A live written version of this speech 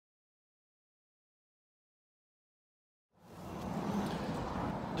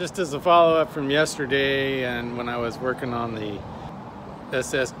just as a follow-up from yesterday and when I was working on the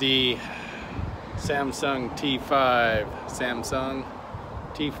SSD Samsung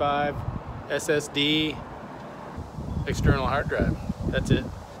T5 SSD external hard drive. That's it.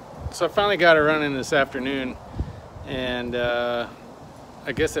 So I finally got it running this afternoon, and I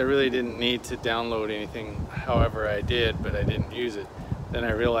guess I really didn't need to download anything. However, I did, but I didn't use it. Then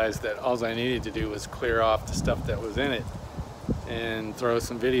I realized that all I needed to do was clear off the stuff that was in it and throw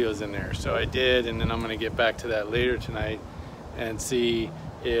some videos in there. So I did, and then I'm going to get back to that later tonight and see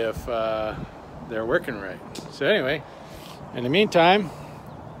if they're working right. So anyway, in the meantime,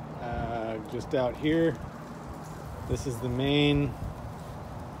 just out here, this is the main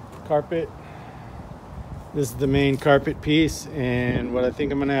carpet. This is the main carpet piece, and what I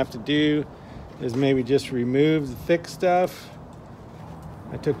think I'm going to have to do is maybe just remove the thick stuff.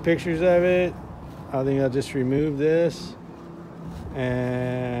 I took pictures of it. I think I'll just remove this,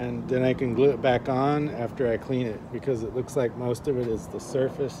 and then I can glue it back on after I clean it, because it looks like most of it is the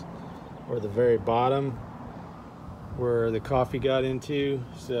surface or the very bottom where the coffee got into.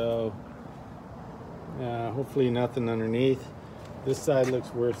 So hopefully nothing underneath. This side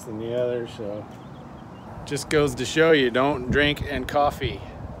looks worse than the other, so just goes to show you, don't drink and coffee.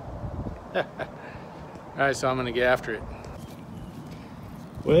 All right, so I'm gonna get after it.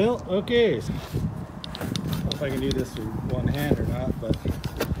 Well, okay, I don't know if I can do this with one hand or not, but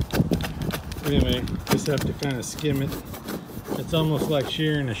anyway, just have to kind of skim it. It's almost like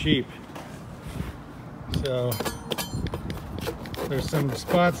shearing a sheep. So there's some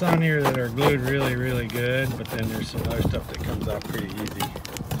spots on here that are glued really, really good, but then there's some other stuff that comes off pretty easy.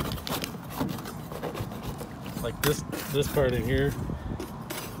 Like this part in here,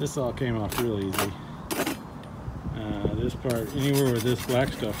 this all came off really easy. This part, anywhere where this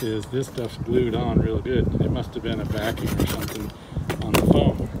black stuff is, this stuff's glued on real good. It must have been a backing or something on the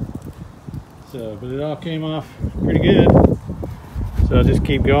foam. So, but it all came off pretty good. So I'll just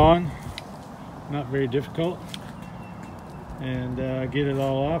keep going. Not very difficult. And get it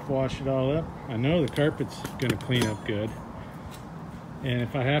all off, wash it all up. I know the carpet's gonna clean up good. And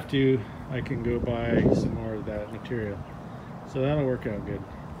if I have to, I can go buy some more of that material. So that'll work out good.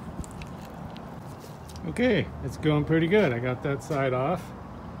 Okay, it's going pretty good. I got that side off.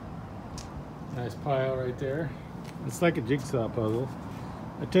 Nice pile right there. It's like a jigsaw puzzle.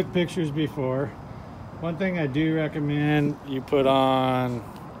 I took pictures before. One thing I do recommend, you put on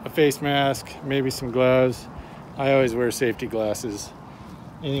a face mask, maybe some gloves. I always wear safety glasses.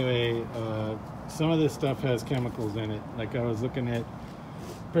 Anyway, some of this stuff has chemicals in it. Like, I was looking at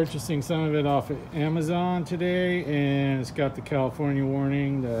purchasing some of it off of Amazon today, and it's got the California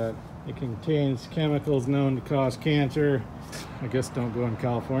warning that it contains chemicals known to cause cancer. I guess don't go in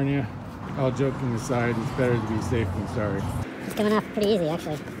California. All joking aside, it's better to be safe than sorry. It's coming off pretty easy,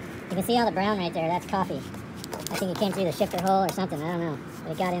 actually. You can see all the brown right there, that's coffee. I think it came through the shifter hole or something, I don't know.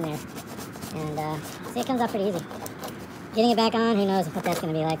 But it got in there. And see, it comes off pretty easy. Getting it back on, who knows what that's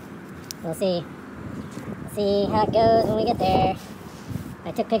gonna be like. We'll see. We'll see how it goes when we get there.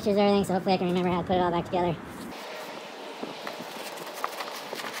 I took pictures of everything, so hopefully I can remember how to put it all back together.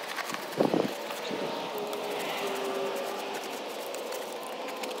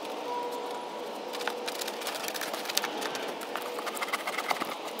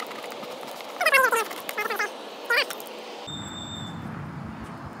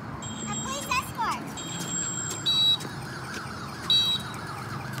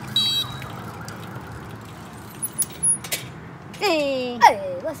 Hey! Hey,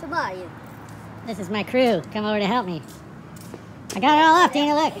 what's the matter? This is my crew. Come over to help me. I got it all off,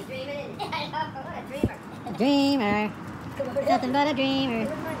 Tina, look. What a dreamer. A dreamer. Nothing but a dreamer.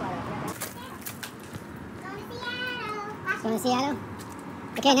 Going to Seattle?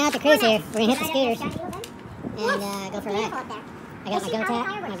 Okay, now that the crew's here, we're going to hit the scooters and go for a ride. I got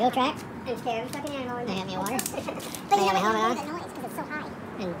my Gotrax. I got me a water. I got my helmet on.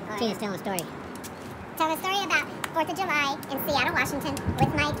 And Tina's telling a story. Tell a story about 4th of July in Seattle, Washington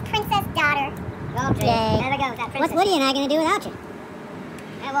with my princess daughter. Yay. There we go, that princess. What's Woody and I going to do without you?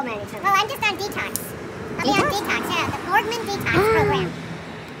 Yeah, we'll manage it. Well, I'm just on detox. I'll be on detox, yeah, the Borgman detox program.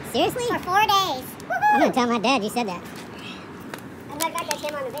 Seriously? For 4 days. I'm going to tell my dad you said that. I'm like, that's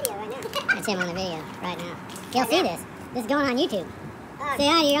him on the video right now. That's him on the video right now. He'll see this. This is going on YouTube. Oh, Say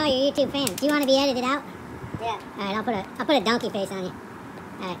hi to all your YouTube fans. Do you want to be edited out? yeah. All right, I'll put a donkey face on you.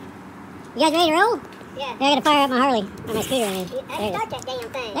 All right. You guys ready to roll? Yeah. I gotta fire up my Harley, or my scooter, I mean. I There it start is. that damn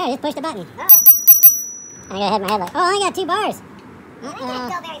thing. There, just push the button. Oh. I gotta head my headlight. Oh, I only got 2 bars. I can't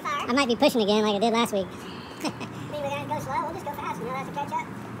go very far. I might be pushing again like I did last week. I mean, we gotta go slow. We'll just go fast. You know, that's to catch up.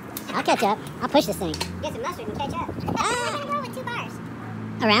 I'll catch up. I'll push this thing. Get some mustard and catch up. I'm gonna go with 2 bars.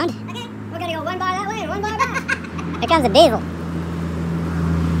 Around? Okay. We're gonna go one bar that way and one bar back. Here comes the diesel.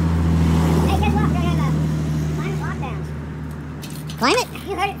 Hey, guess what? We're gonna have a climate lockdown. Climate?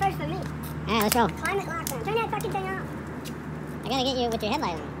 You heard it first from me. Alright, let's roll. Climate lockdown. Turn that fucking thing off. I gotta get you with your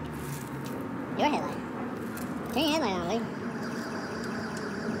headlight on. Your headlight. Turn your headlight on, Lee.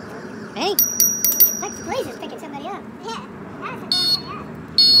 Ready? Like the police is picking somebody up. Yeah. That's somebody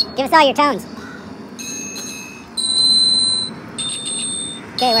up. Give us all your tones.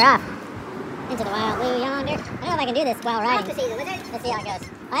 Okay, we're off. Into the wild blue yonder. I don't know if I can do this while Off riding. to see the wizard. Let's see how it goes.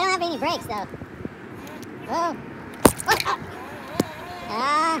 I don't have any brakes, though. Whoa.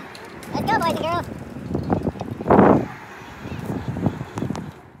 Let's go, boys and girls.